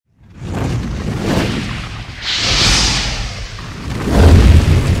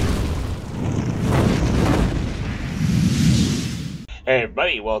Hey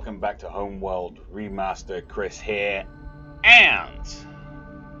everybody, welcome back to Homeworld Remastered. Chris here, and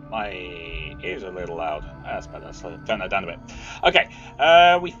my ears are a little loud. That's better, so turn that down a bit.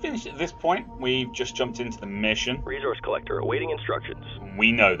 Okay, we finished at this point. We've just jumped into the mission. Resource collector awaiting instructions.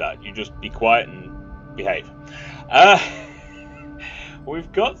 We know that. You just be quiet and behave.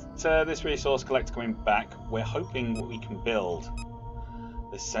 We've got this resource collector coming back. We're hoping we can build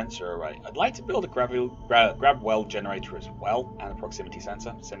this sensor array. I'd like to build a grab well generator as well, and a proximity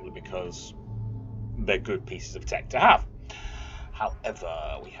sensor, simply because they're good pieces of tech to have.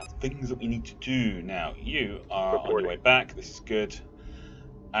 However, we have things that we need to do. Now, you are on your way back. This is good.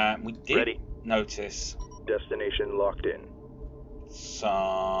 We did notice destination locked in.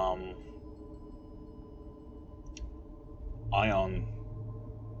 Some ion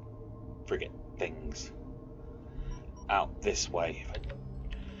frigate things out this way. If I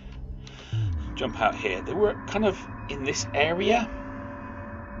jump out here, they were kind of in this area,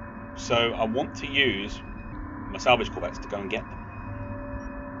 so I want to use my salvage corvettes to go and get them.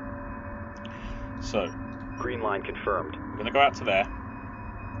 So green line confirmed. I'm going to go out to there,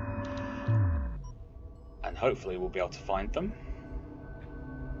 and hopefully we'll be able to find them.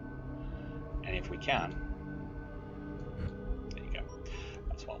 And if we can, there you go,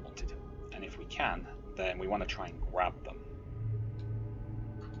 that's what I wanted. And if we can, then we want to try and grab them.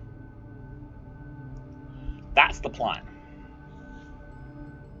 That's the plan.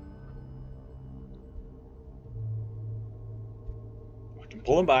 We can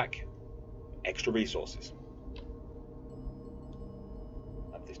pull them back. Extra resources.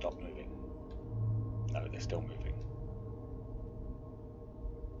 Have they stopped moving? No, they're still moving.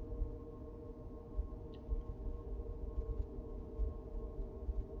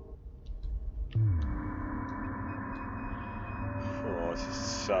 Oh, this is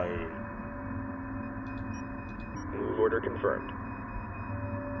so... Move order confirmed.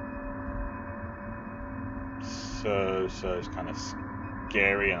 So it's kind of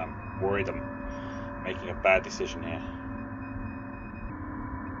scary, and I'm worried I'm making a bad decision here.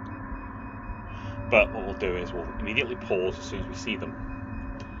 But what we'll do is we'll immediately pause as soon as we see them.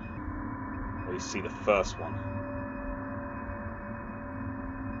 We see the first one.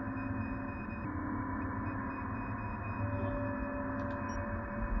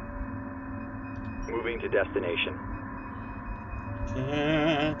 Moving to destination.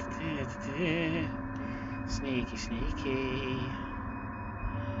 Sneaky, sneaky.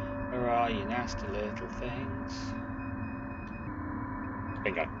 Where are you, nasty little things?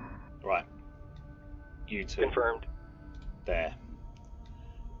 Bingo. Right. You two. Confirmed. There.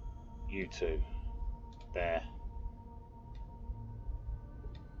 You two. There.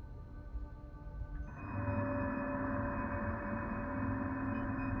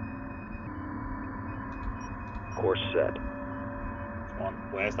 Course set. Come on,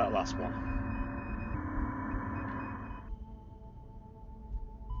 where's that last one?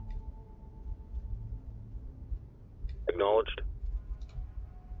 Acknowledged.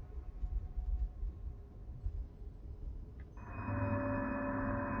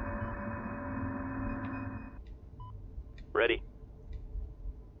 Ready.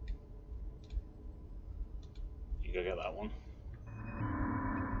 You go get that one.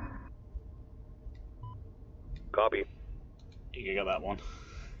 Copy. You can get that one.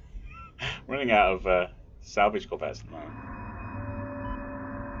 Running out of salvage corvettes at the moment.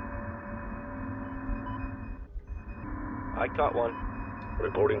 I caught one.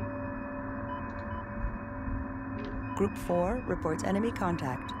 Reporting. Group 4 reports enemy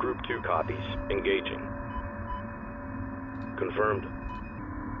contact. Group 2 copies. Engaging. Confirmed.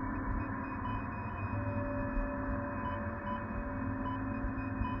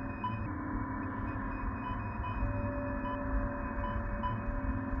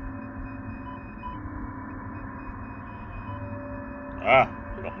 Ah,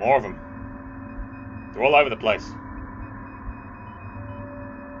 we've got more of them. They're all over the place.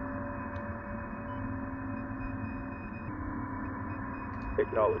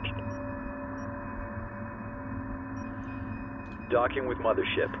 Acknowledged. Docking with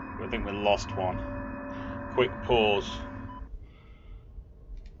mothership. I think we lost one. Quick pause.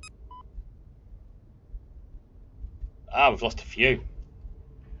 Ah, we've lost a few.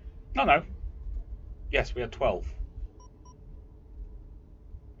 No. Yes, we had 12.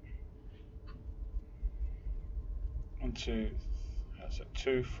 One, two, so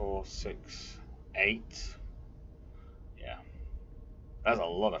 2, 4, 6, 8. Yeah. That's a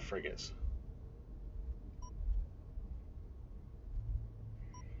lot of frigates.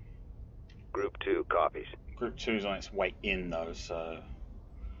 Group 2 copies. Group 2's on its way in though, so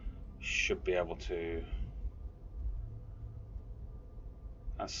should be able to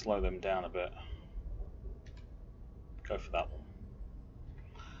and slow them down a bit. Go for that one.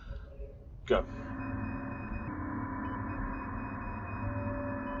 Go.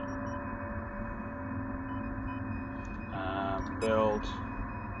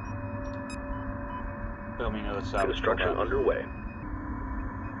 Build me another salvage. Construction underway.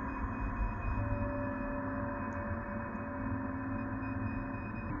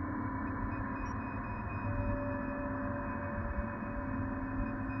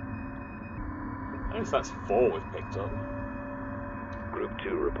 I guess that's 4 we've picked up. Group 2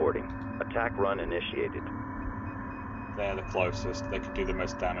 reporting. Attack run initiated. They're the closest. They could do the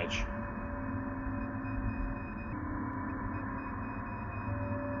most damage.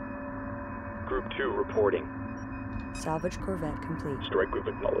 Group 2 reporting. Salvage corvette complete. Strike group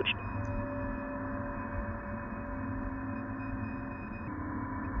acknowledged.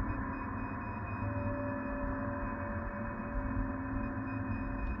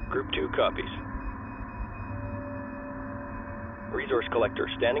 Group 2 copies. Resource collector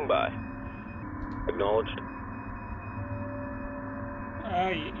standing by. Acknowledged.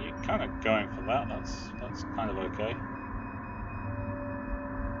 You're kind of going for that. That's kind of okay.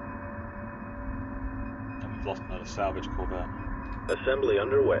 And we've lost another salvage corvette. Assembly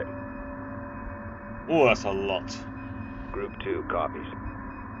underway. Oh, that's a lot. Group 2 copies.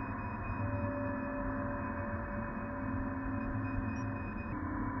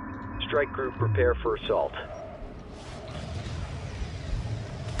 Strike group prepare for assault.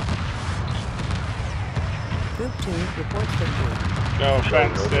 Group 2 reports victory. Go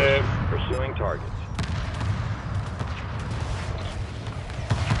offensive. Pursuing targets.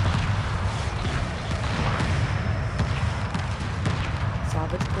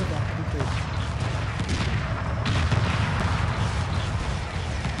 Salvage corvette complete.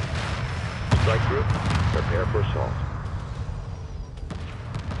 Strike group prepare for assault.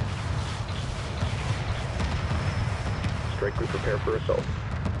 Strike group prepare for assault.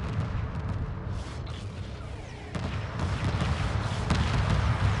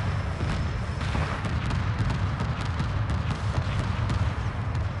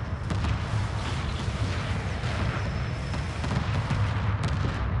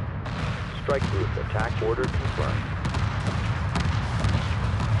 Strike group attack order confirmed.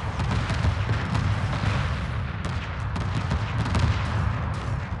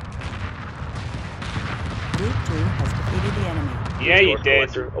 Group 2 has defeated the enemy. Yeah, you Resource did.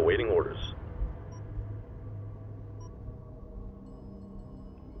 collector awaiting orders.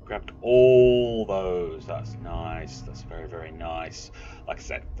 Grabbed all those. That's nice. That's very, very nice. Like I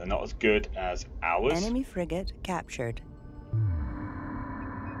said, they're not as good as ours. Enemy frigate captured.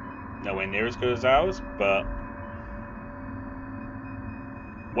 Nowhere near as good as ours, but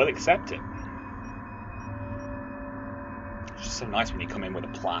we'll accept it. It's just so nice when you come in with a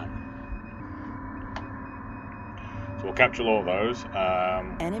plan. So we'll capture all of those.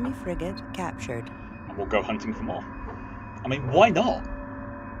 Enemy frigate captured. And we'll go hunting for more. I mean, why not?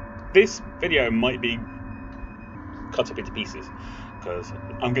 This video might be cut up into pieces, because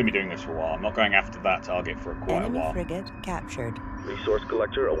I'm going to be doing this for a while. I'm not going after that target for quite Enemy a while. frigate captured. Resource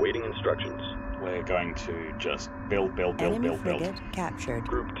collector awaiting instructions. We're going to just build. Enemy frigate captured.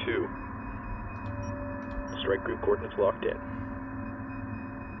 Group 2. Strike group coordinates locked in.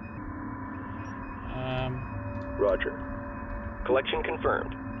 Roger. Collection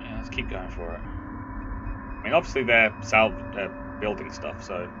confirmed. Yeah, let's keep going for it. I mean, obviously they're building stuff,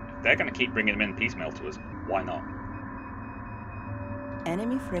 so if they're going to keep bringing them in piecemeal to us, why not?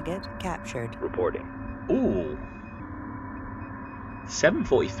 Enemy frigate captured. Reporting. Ooh.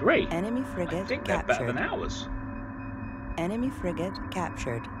 743. Enemy I frigate think they're better captured. than ours. Enemy frigate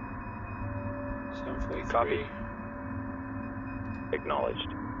captured. 743. Copy.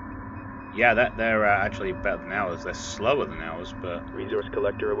 Acknowledged. Yeah, they're actually better than ours. They're slower than ours, but Resource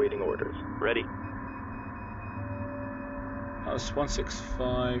collector awaiting orders. Ready. that was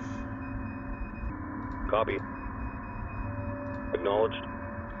 165. Copy. Acknowledged.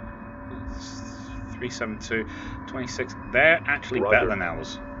 372. 26. They're actually Roger. better than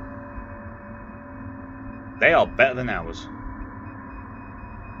ours. They are better than ours.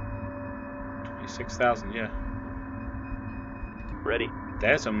 26,000, yeah. Ready.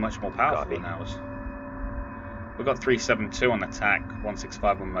 Theirs are much more powerful Copy. than ours. We've got 372 on attack,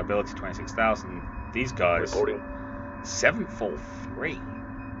 165 on mobility, 26,000. These guys, Reporting. 743.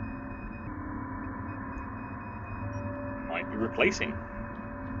 Might be replacing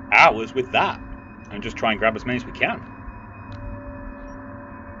ours with that, and just try and grab as many as we can.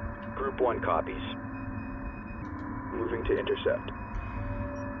 Group 1 copies. Moving to intercept.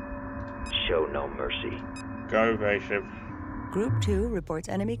 Show no mercy. Go, Vaishib. Group 2 reports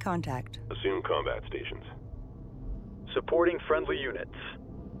enemy contact. Assume combat stations. Supporting friendly units.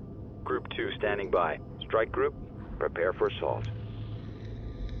 Group 2 standing by. Strike group, prepare for assault.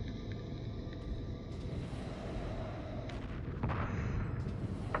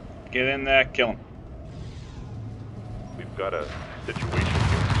 Get in there, kill him. We've got a situation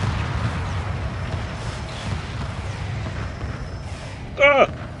here. Ah!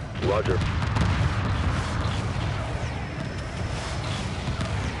 Roger.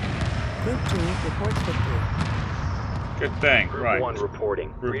 Group 2 reports victory. Good thing. Group Right. 1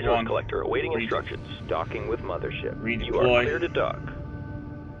 reporting. Group Resource 1. collector awaiting instructions. Docking with mothership. Redeploy. You are clear to dock.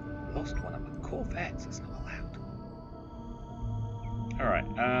 Lost one of my Corvettes. That's not allowed. Alright,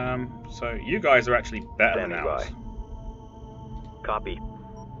 so you guys are actually better than Standing ours. by. Copy.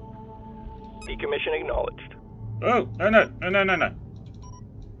 Decommission acknowledged. Oh, no.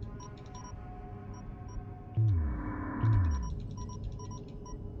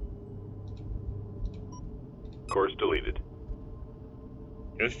 Course deleted.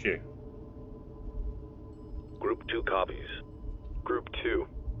 Just you. Group 2 copies. Group 2.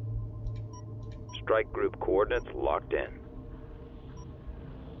 Strike group coordinates locked in.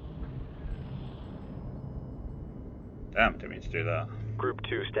 Damn, didn't mean to do that. Group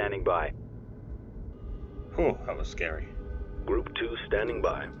 2 standing by. Whew, that was scary. Group 2 standing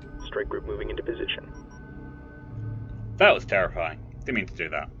by. Strike group moving into position. That was terrifying. Didn't mean to do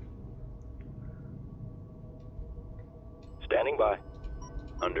that. Standing by.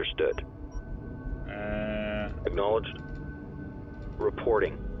 Understood. Acknowledged.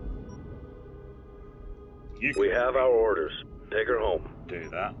 Reporting. You We can have our orders. Take her home. do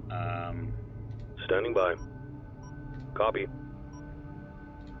that. Standing by. Copy.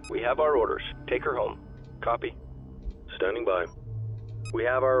 We have our orders. Take her home. Copy. Standing by. We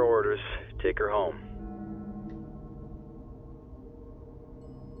have our orders. Take her home.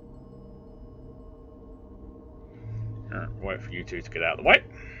 Wait for you two to get out of the way.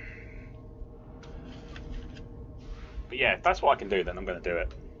 But yeah, if that's what I can do, then I'm going to do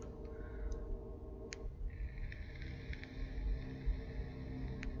it.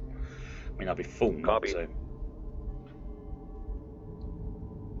 I mean, I'll be full not Copy. to.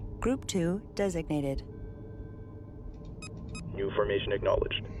 Group 2 designated. New formation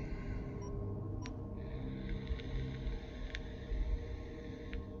acknowledged.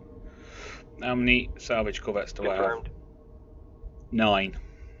 How many salvage corvettes do I have? Confirmed. 9.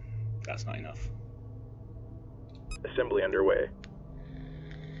 That's not enough. Assembly underway.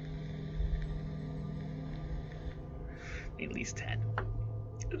 At least 10.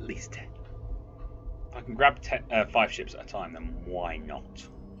 At least 10. If I can grab 5 ships at a time, then why not?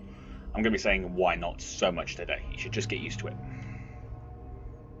 I'm going to be saying why not so much today. You should just get used to it.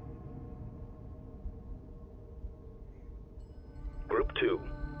 Group 2.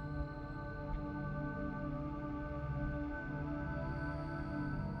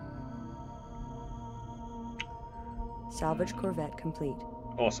 Salvage corvette complete.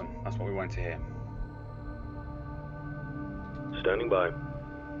 Awesome. That's what we want to hear. Standing by.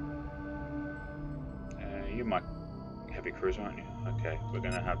 You're my heavy cruiser, aren't you? Okay, we're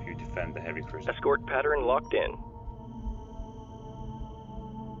going to have you defend the heavy cruiser. Escort pattern locked in.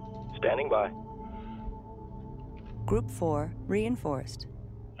 Standing by. Group 4 reinforced.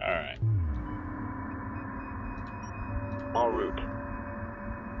 Alright, En route.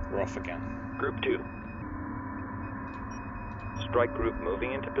 we're off again. Group 2. Strike group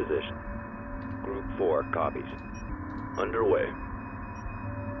moving into position. Group 4 copies. Underway.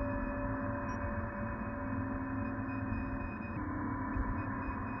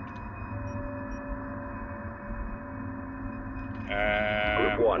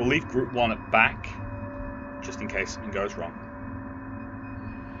 Group 1. We'll leave Group 1 at back, just in case something goes wrong.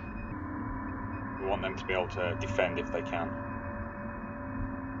 We want them to be able to defend if they can.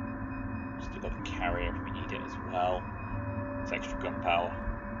 Still got the carrier if we need it as well. It's extra gunpowder.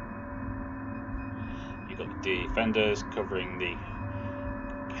 You've got the defenders covering the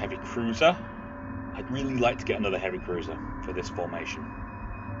heavy cruiser. I'd really like to get another heavy cruiser for this formation.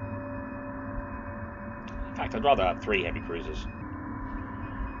 In fact, I'd rather have 3 heavy cruisers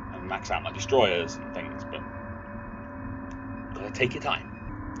and max out my destroyers and things, but gotta take your time.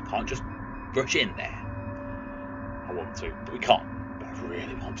 Can't just rush in there. I want to, but we can't. But I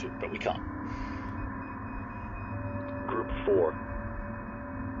really want to, but we can't. Group 4.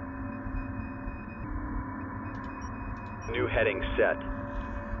 New heading set.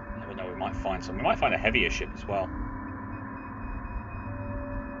 Never know, we might find some. We might find a heavier ship as well.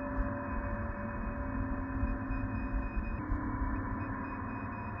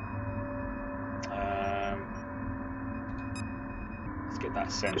 get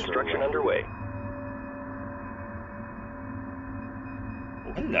that sensor. Construction away. underway.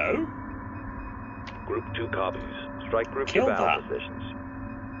 Oh, hello. Group 2 copies. Strike Group to Killed battle that. positions.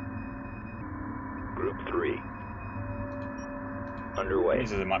 Group 3. Underway.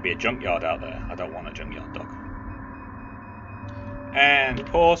 Means there might be a junkyard out there. I don't want a junkyard dog. And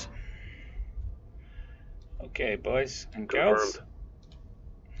pause. Okay, boys and girls. Confirmed.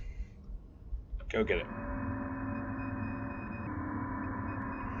 Go get it.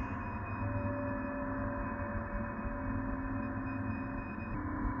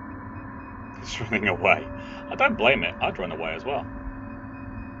 It's running away. I don't blame it. I'd run away as well.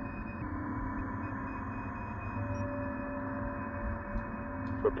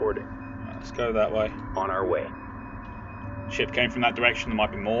 Reporting. Let's go that way. On our way. Ship came from that direction. There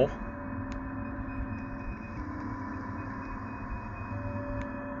might be more.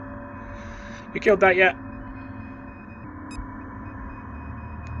 You killed that yet?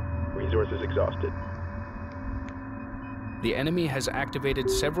 Resources exhausted. The enemy has activated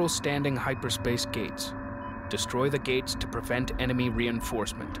several standing hyperspace gates. Destroy the gates to prevent enemy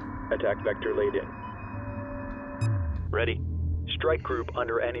reinforcement. Attack vector laid in. Ready. Strike Group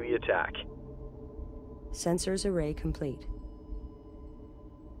under enemy attack. Sensors array complete.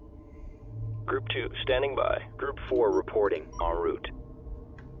 Group 2 standing by. Group 4 reporting en route.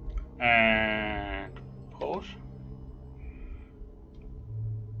 And pause.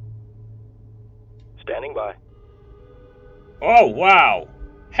 Standing by. Oh, wow.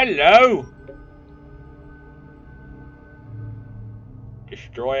 Hello.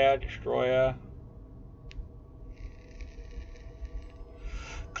 Destroyer, destroyer.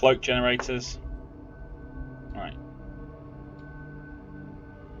 Cloak generators. Right.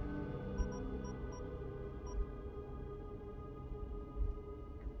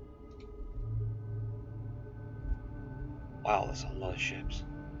 Wow, that's a lot of ships.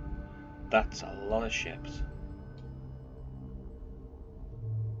 That's a lot of ships.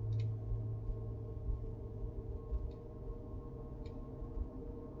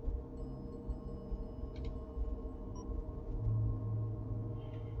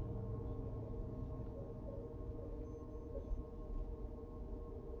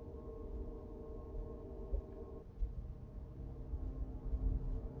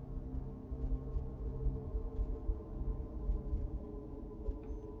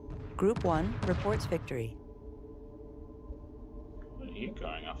 Group 1 reports victory. What are you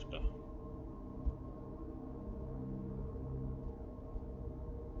going after?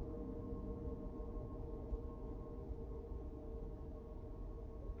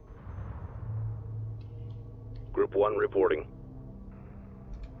 Group 1 reporting.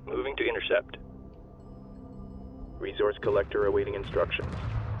 Moving to intercept. Resource collector awaiting instructions.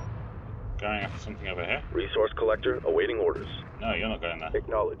 Going after something over here? Resource collector awaiting orders. No, you're not going there.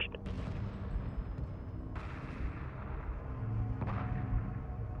 Acknowledged.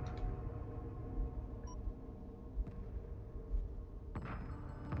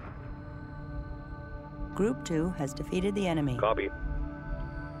 Group 2 has defeated the enemy. Copy.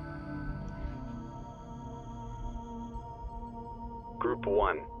 Group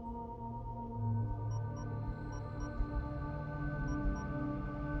 1.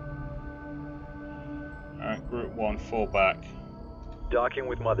 Alright, Group 1, fall back. Docking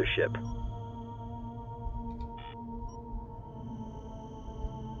with mothership.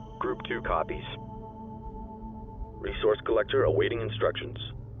 Group 2 copies. Resource collector awaiting instructions.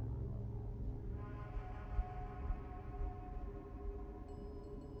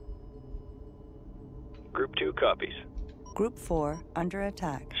 Group 2 copies. Group 4 under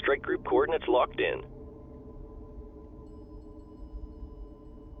attack. Strike group coordinates locked in.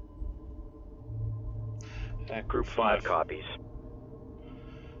 Group 5 copies.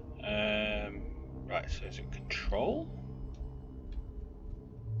 Right, so is it control?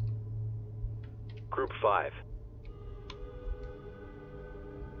 Group 5.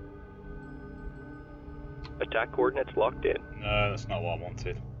 Attack coordinates locked in. No, that's not what I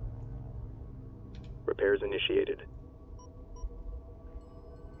wanted. Repairs initiated.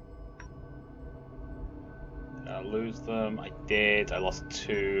 Did I lose them? I did. I lost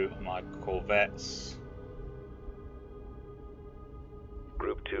 2 of my corvettes.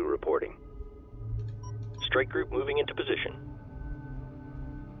 Group 2 reporting. Strike group moving into position.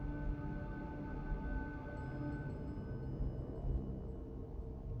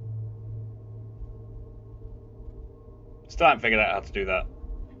 Still haven't figured out how to do that.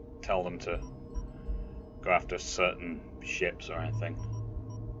 Tell them to go after certain ships or anything.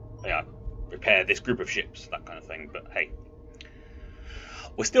 Yeah, repair this group of ships, that kind of thing. But hey,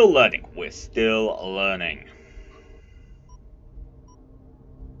 we're still learning. We're still learning.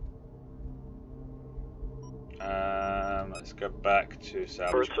 Let's go back to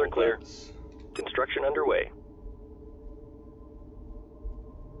salvage Berths are clear. corvettes. Construction underway.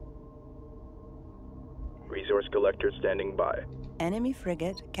 Resource collector standing by. Enemy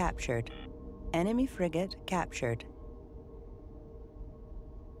frigate captured. Enemy frigate captured.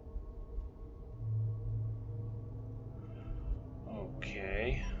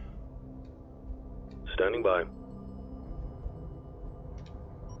 Okay. Standing by.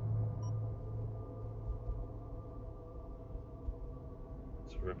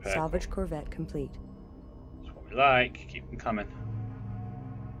 Let's repair. Salvage corvette complete. That's what we like. Keep them coming.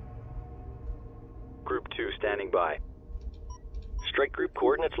 Group 2 standing by. Strike group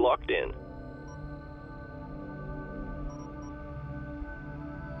coordinates locked in.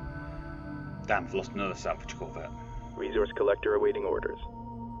 Damn, I've lost another salvage corvette. Resource collector awaiting orders.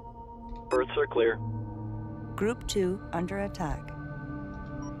 Berths are clear. Group 2 under attack.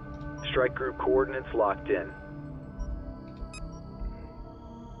 Strike group coordinates locked in.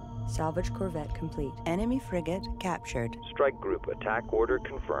 Salvage corvette complete. Enemy frigate captured. Strike group attack order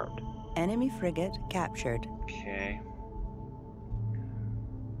confirmed. Enemy frigate captured. Okay.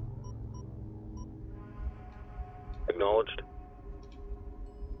 Acknowledged.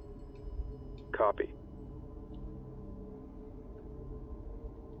 Copy.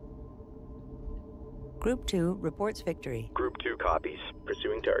 Group 2 reports victory. Group 2 copies.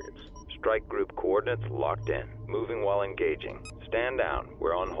 Pursuing targets. Strike group coordinates locked in. Moving while engaging. Stand down.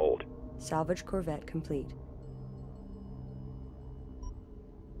 We're on hold. Salvage corvette complete.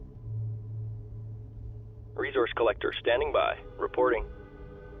 Resource collector standing by. Reporting.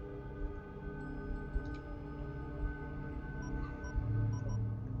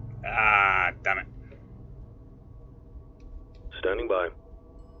 Ah, damn it. Standing by.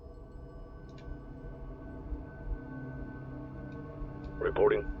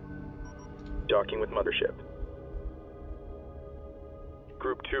 Reporting. Docking with mothership.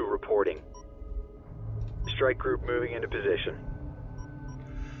 Group 2 reporting. Strike group moving into position.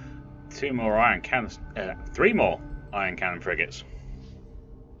 2 more iron cannons. 3 more iron cannon frigates.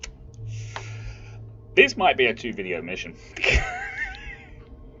 This might be a 2-video mission.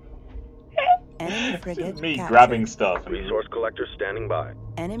 Enemy frigate Me captured. grabbing stuff. And Resource collector standing by.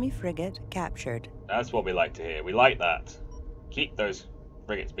 Enemy frigate captured. that's what we like to hear. We like that. Keep those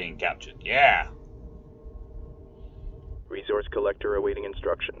frigates being captured. Yeah. Resource collector awaiting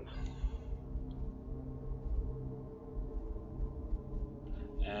instructions.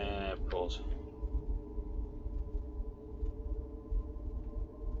 Pause.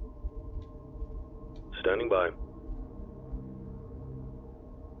 Standing by.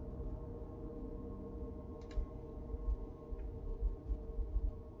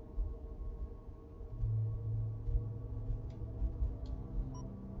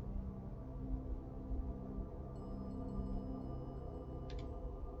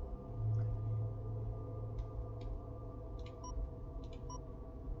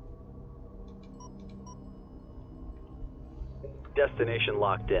 Destination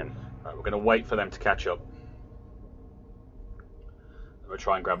locked in. Right, we're going to wait for them to catch up. We'll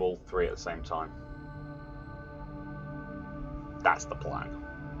try and grab all 3 at the same time. That's the plan.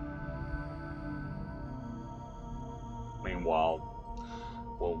 Meanwhile,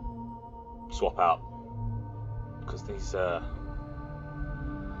 we'll swap out because these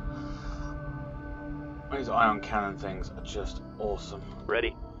ion cannon things are just awesome.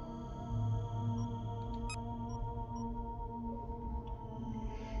 Ready.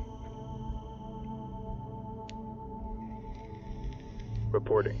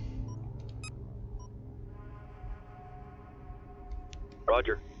 Reporting.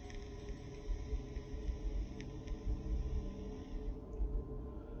 Roger.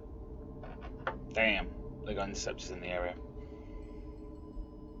 Damn, they got interceptors in the area.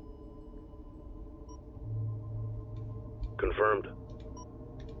 Confirmed.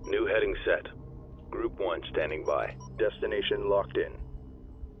 New heading set. Group 1 standing by. Destination locked in.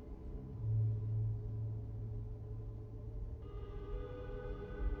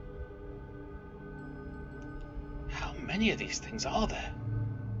 How many of these things are there?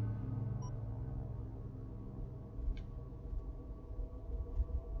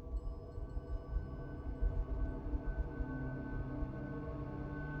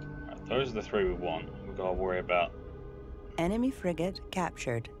 Right, those are the 3 we want. We've got to worry about. Enemy frigate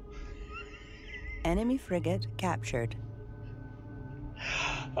captured. Enemy frigate captured.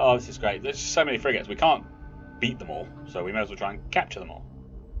 Oh, this is great. There's just so many frigates. We can't beat them all, so we may as well try and capture them all.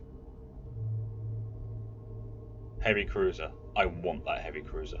 Heavy cruiser. I want that heavy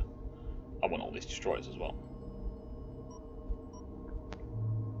cruiser. I want all these destroyers as well.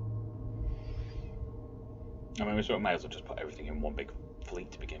 I mean, we sort of may as well just put everything in one big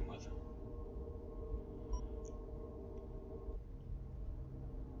fleet to begin with.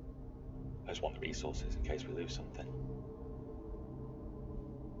 I just want the resources in case we lose something.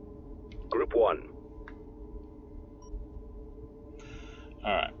 Group 1.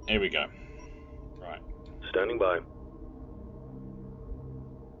 Alright, here we go. Right. Standing by.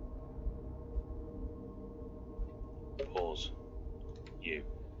 Pause. You.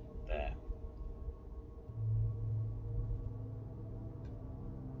 There.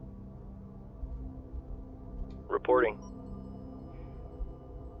 Reporting.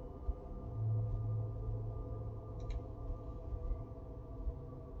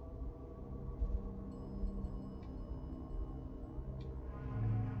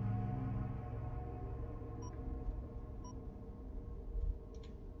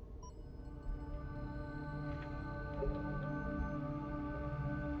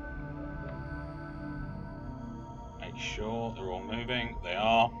 Make sure they're all moving. They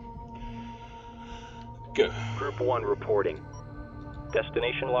are. Go. Group 1 reporting.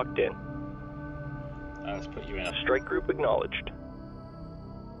 Destination locked in. Let's put you in a Strike group acknowledged.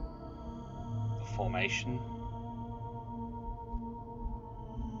 formation.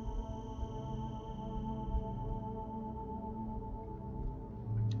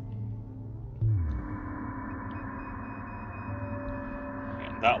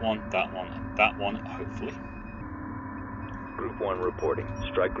 That one, and that one, hopefully. Group 1 reporting.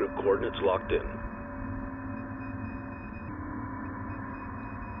 Strike group coordinates locked in.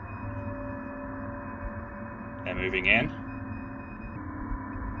 They're moving in.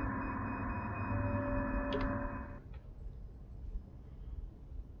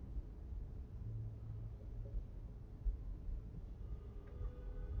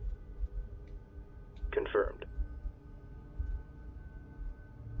 Confirmed.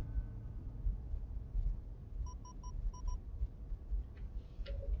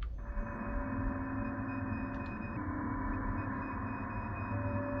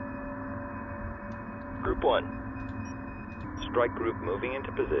 Group 1. Strike group moving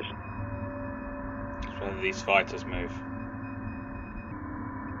into position. It's whether these fighters move.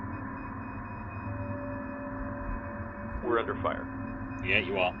 We're under fire. Yeah,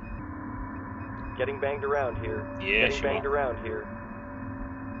 you are. Getting banged around here. Yes, Getting you banged are. around here.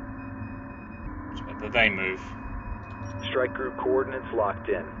 It's whether they move. Strike group coordinates locked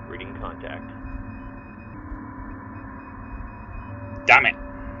in. Reading contact. Damn it!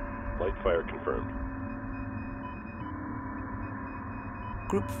 Light fire confirmed.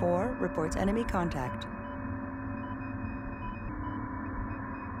 Group 4 reports enemy contact.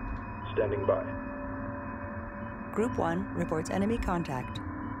 Standing by. Group 1 reports enemy contact.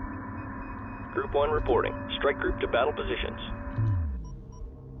 Group 1 reporting. Strike group to battle positions.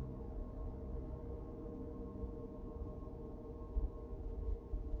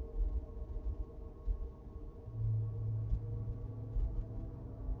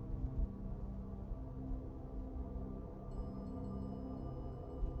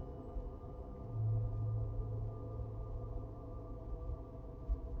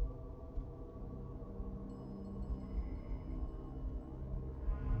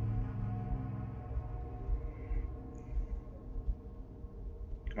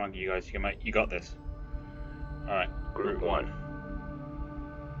 Come on, you guys, you got this. Alright, Group 1.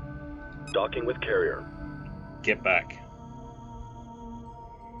 Docking with carrier. get back.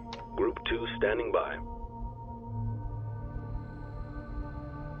 Group 2 standing by.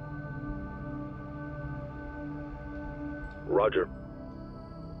 Roger.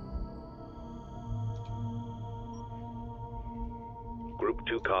 Group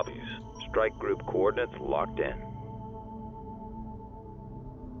 2 copies. Strike group coordinates locked in.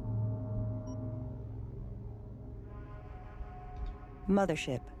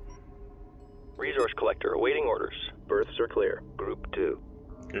 Mothership. Resource collector awaiting orders. Berths are clear. Group 2.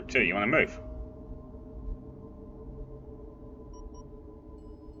 Group 2, you want to move?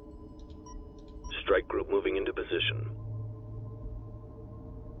 Strike group moving into position.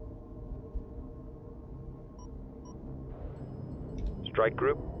 Strike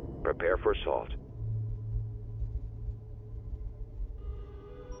group, prepare for assault.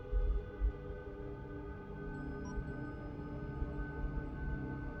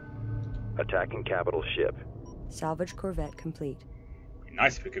 Attacking capital ship. Salvage corvette complete. It'd be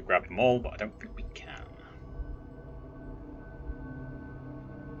nice if we could grab them all, but I don't think we can.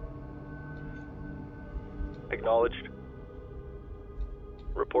 Acknowledged.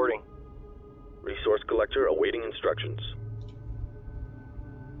 Reporting. Resource collector awaiting instructions.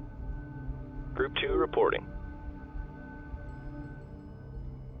 Group 2 reporting.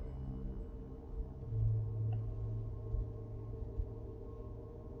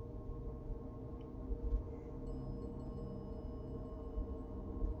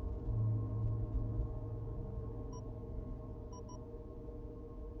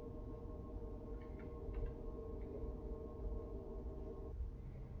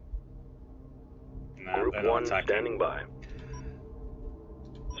 They're not 1 attacking. standing by.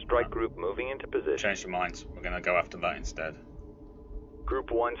 Strike Group moving into position. Change your minds. We're going to go after that instead.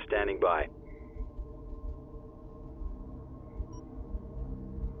 Group 1 standing by.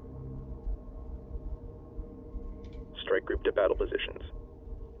 Strike Group to battle positions.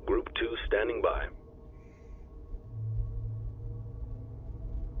 Group 2 standing by.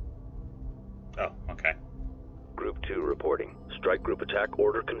 Oh, okay. Group 2 reporting. Strike Group attack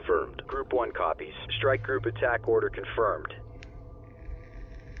order confirmed. Group 1 copies. Strike Group attack order confirmed.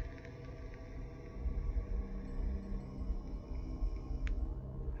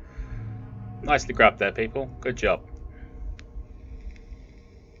 Nicely grabbed there, people. Good job.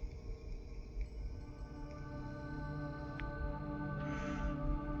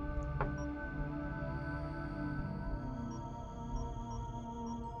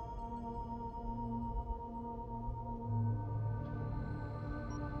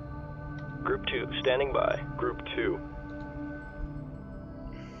 Group 2, standing by. Group 2.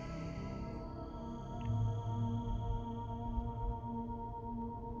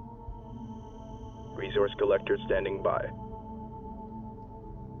 Resource collector standing by.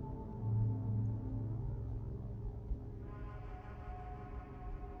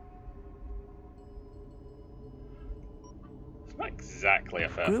 It's not exactly a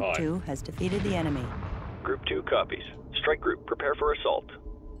fair Group fight. 2 has defeated the enemy. Group 2 copies. Strike Group, prepare for assault.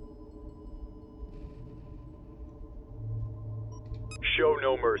 Show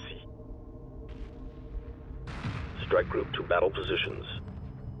no mercy. Strike Group to battle positions.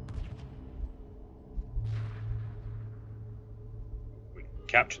 We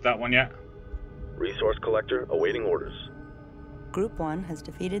captured that one yet? Resource collector awaiting orders. Group 1 has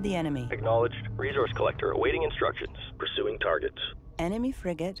defeated the enemy. Acknowledged. Resource collector awaiting instructions. Pursuing targets. Enemy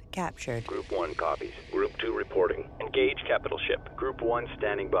frigate captured. Group 1 copies. Group 2 reporting. Engage capital ship. Group 1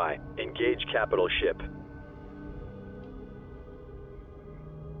 standing by. Engage capital ship.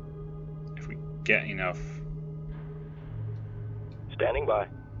 If we get enough. Standing by.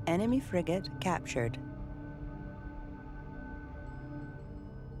 Enemy frigate captured.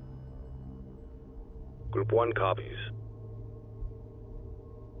 Group 1 copies.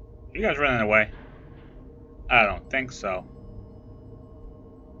 You guys running away? I don't think so.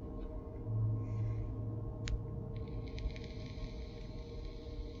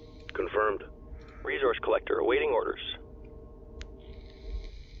 Confirmed. Resource collector awaiting orders.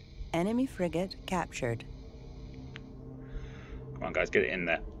 Enemy frigate captured. Come on, guys, get it in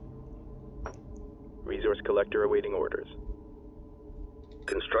there. Resource collector awaiting orders.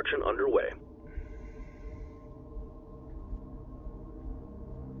 Construction underway.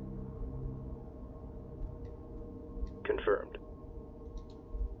 Confirmed.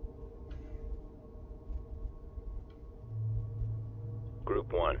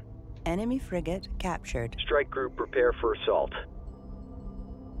 Group 1. Enemy frigate captured. Strike Group prepare for assault.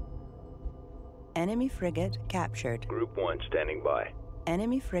 Enemy frigate captured. Group 1 standing by.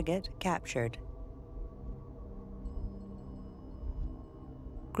 Enemy frigate captured.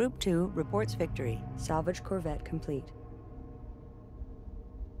 Group 2 reports victory. Salvage corvette complete.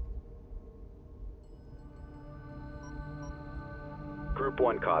 Group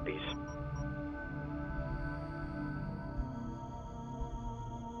 1 copies.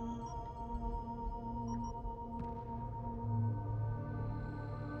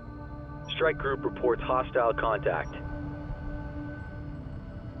 Strike Group reports hostile contact.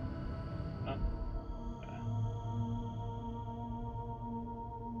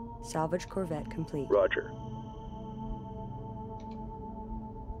 Salvage corvette complete. Roger.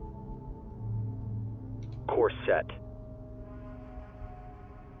 Course set.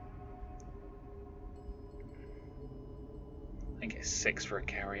 I think it's 6 for a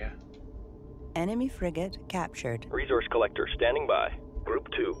carrier. Enemy frigate captured. Resource collector standing by. Group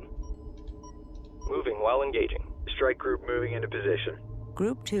 2. Moving while engaging. Strike Group moving into position.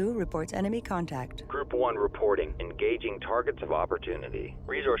 Group 2 reports enemy contact. Group 1 reporting. Engaging targets of opportunity.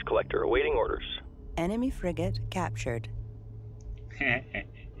 Resource collector awaiting orders. Enemy frigate captured.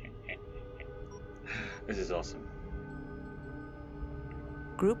 This is awesome.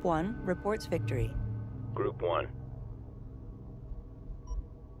 Group 1 reports victory. Group 1.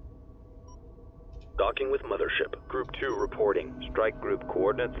 Docking with Mothership. Group 2 reporting. Strike Group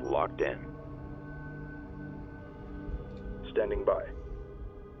coordinates locked in. Standing by.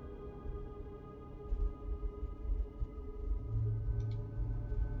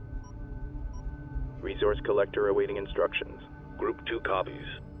 Resource collector awaiting instructions. Group 2 copies.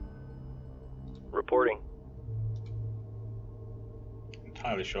 Reporting.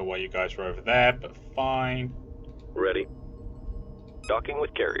 Entirely sure why you guys were over there, but fine. Ready. Docking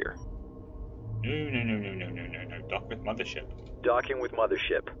with carrier. No. Dock with mothership. Docking with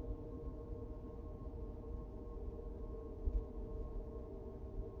mothership.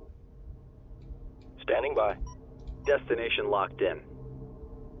 Standing by. Destination locked in.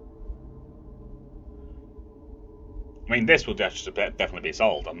 I mean, this will just definitely be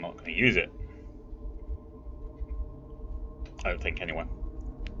sold. I'm not going to use it. I don't think, anyway.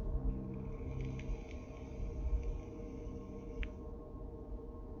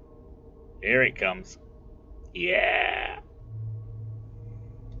 Here it comes. Yeah!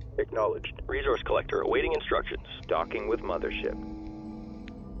 Acknowledged. Resource collector awaiting instructions. Docking with mothership.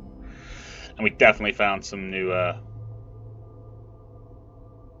 And we definitely found some new,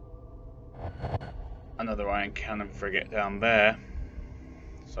 another iron cannon frigate down there.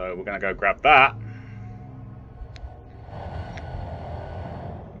 So we're going to go grab that.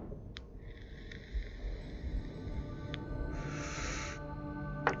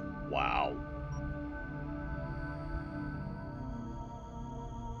 Wow.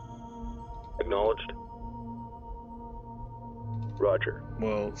 Acknowledged. Roger.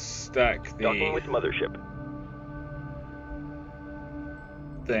 We'll stack the Docking with mothership.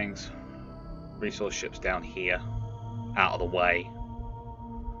 things. Resource ships down here. Out of the way.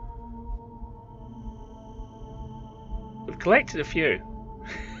 We've collected a few.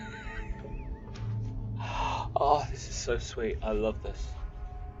 Oh, this is so sweet. I love this.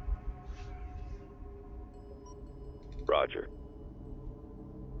 Roger.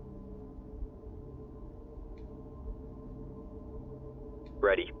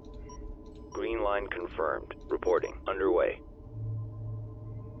 Ready. Green line confirmed. Reporting underway.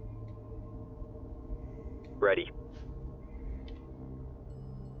 Ready.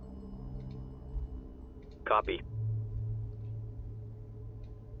 Copy.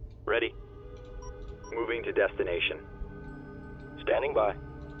 Ready. Moving to destination. Standing by.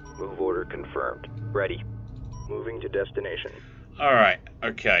 Move order confirmed. Ready. Moving to destination. Alright,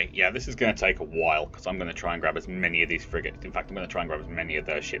 okay. Yeah, this is going to take a while because I'm going to try and grab as many of these frigates. In fact, I'm going to try and grab as many of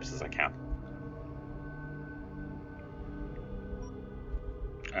those ships as I can.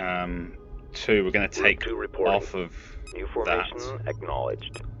 Two, we're going to take off of New formation that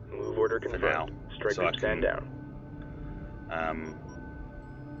acknowledged. Move order for confirmed. now. Strike So I group stand can, down.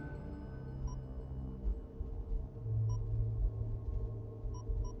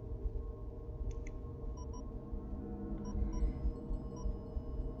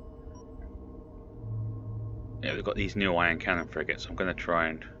 Yeah, we've got these new iron cannon frigates. I'm going to try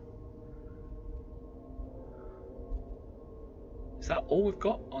and... Is that all we've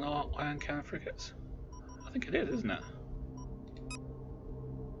got on our iron cannon frigates? I think it is, isn't it?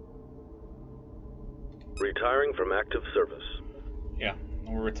 Retiring from active service. Yeah,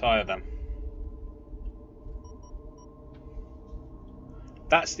 we'll retire them.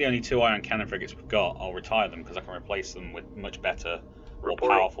 That's the only two iron cannon frigates we've got. I'll retire them because I can replace them with much better, more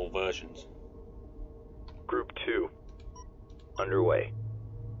Reporting. powerful versions. Group 2. Underway.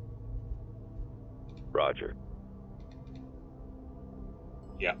 Roger.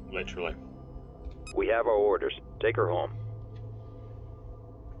 Yeah, literally. We have our orders. Take her home.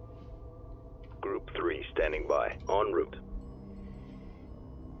 Group 3 standing by. En route.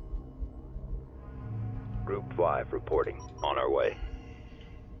 Group 5 reporting. On our way.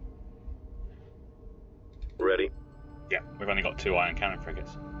 Ready? Yeah, we've only got two iron cannon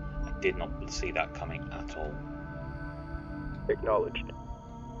frigates. I did not see that coming at all. Acknowledged.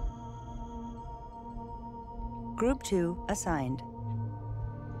 Group 2 assigned.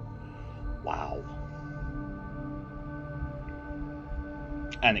 Wow.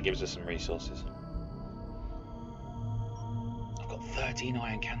 And it gives us some resources. I've got 13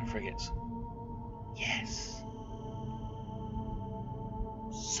 iron cannon frigates. Yes.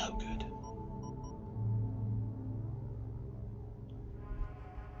 So good.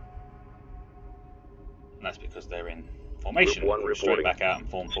 And that's because they're in formation. Group 1 We'll straight reporting. back out and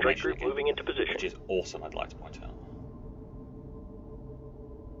form Strike formation group again, moving into position. which is awesome, I'd like to point out.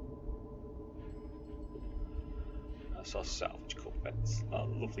 That's our salvage corvettes. Our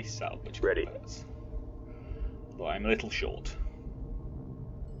lovely salvage Ready. corvettes. But I'm a little short.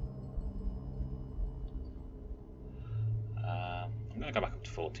 I'm going to go back up to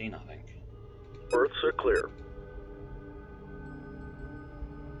 14, I think. Earths are clear.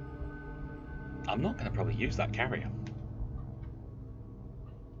 I'm not going to probably use that carrier.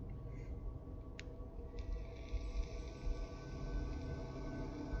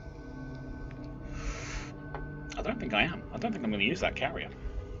 I don't think I am. I don't think I'm going to use that carrier.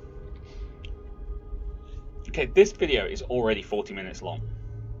 Okay, this video is already 40 minutes long.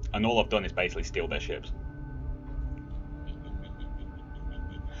 And all I've done is basically steal their ships.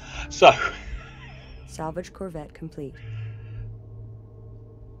 So, Salvage corvette complete.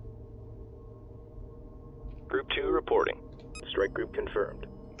 Group 2 reporting. Strike group confirmed.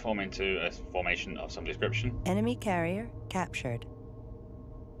 Form into a formation of some description. Enemy carrier captured.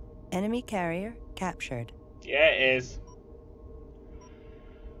 Enemy carrier captured. Yeah, it is.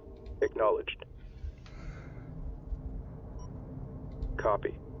 Acknowledged.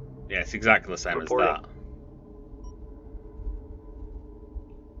 Copy. Yeah, it's exactly the same Reporting. as that.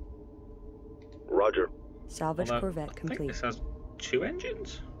 Roger. Salvage Although, corvette I think complete. this has 2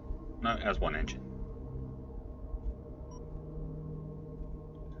 engines? No, it has 1 engine.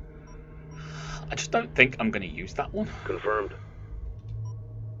 I just don't think I'm going to use that one. Confirmed.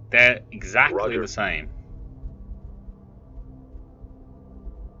 They're exactly Roger. the same.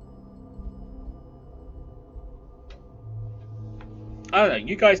 I don't know,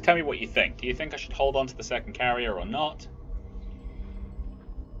 you guys tell me what you think. Do you think I should hold on to the second carrier or not?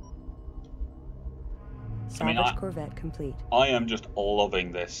 Salvage corvette complete. I am just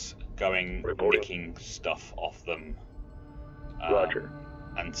loving this, going Reporting. nicking stuff off them. Roger.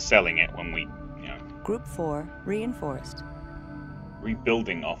 And selling it when we, Group 4 reinforced.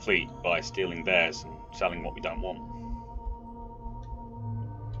 rebuilding our fleet by stealing theirs and selling what we don't want.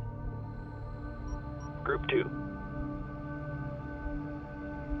 Group 2.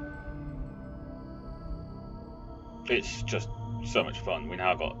 It's just so much fun. We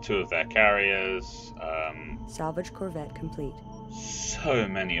now got 2 of their carriers, Salvage corvette complete. so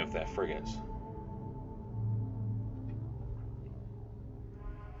many of their frigates.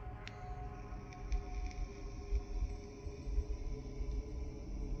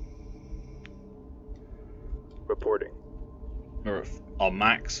 Reporting. We're our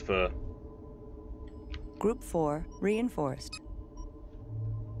max for Group 4 reinforced.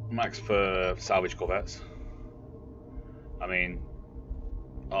 salvage corvettes. I mean,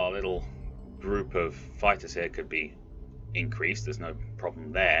 our little group of fighters here could be increased. There's no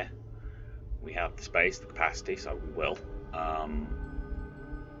problem there. We have the space, the capacity, so we will.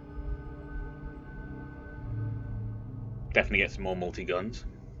 Definitely get some more multi-guns.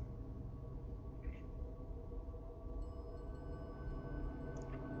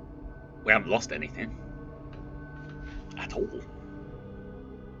 We haven't lost anything at all,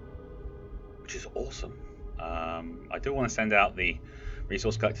 which is awesome. I do want to send out the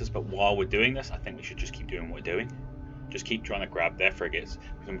resource collectors, but while we're doing this, I think we should just keep doing what we're doing. Just keep trying to grab their frigates.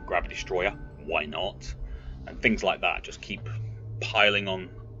 We can grab a destroyer, why not? And things like that. Just keep piling on,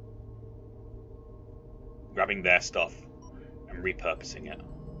 grabbing their stuff and repurposing it.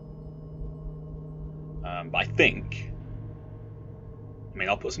 But I think,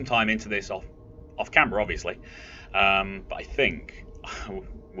 I'll put some time into this off camera, obviously. But I think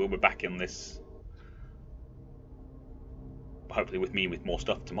we'll be back in this, hopefully with me with more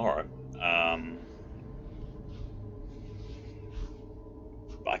stuff tomorrow.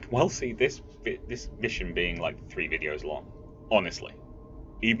 But I can well see this mission being like 3 videos long, honestly.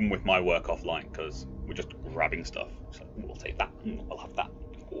 Even with my work offline, because we're just grabbing stuff. So we'll take that, we'll have that,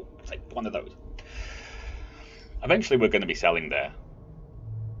 we'll take one of those. Eventually we're going to be selling there.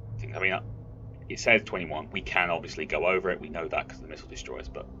 It says 21. We can obviously go over it. We know that because of the missile destroyers,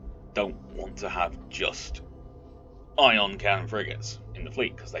 but don't want to have just ion cannon frigates in the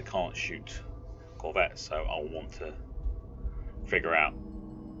fleet because they can't shoot corvettes. So I'll want to figure out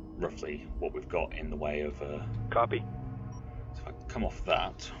roughly what we've got in the way of. Copy. So if I can come off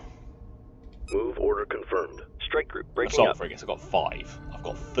that. Move order confirmed. Strike group breaking Assault up. frigates. I've got 5. I've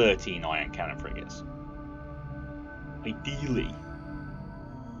got 13 ion cannon frigates. Ideally,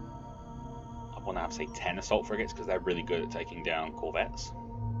 I want to have, say, 10 assault frigates because they're really good at taking down corvettes.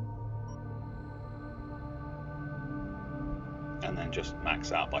 And then just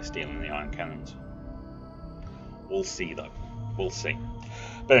max out by stealing the iron cannons. We'll see, though. We'll see.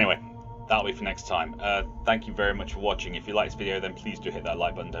 But anyway, that'll be for next time. Thank you very much for watching. If you like this video, then please do hit that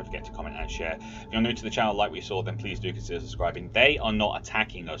like button. Don't forget to comment and share. If you're new to the channel like we saw, then please do consider subscribing. They are not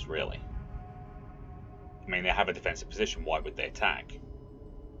attacking us, really. They have a defensive position. Why would they attack?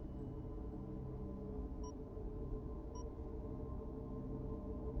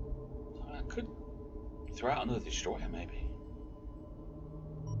 I could throw out another destroyer, maybe.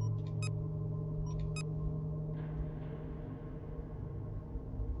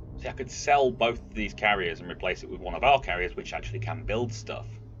 See, I could sell both of these carriers and replace it with one of our carriers, which actually can build stuff.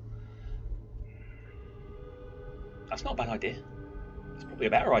 That's not a bad idea. It's probably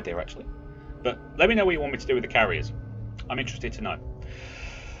a better idea, actually. But let me know what you want me to do with the carriers. I'm interested to know.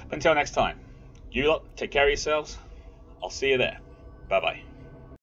 But until next time, you lot take care of yourselves. I'll see you there. Bye bye.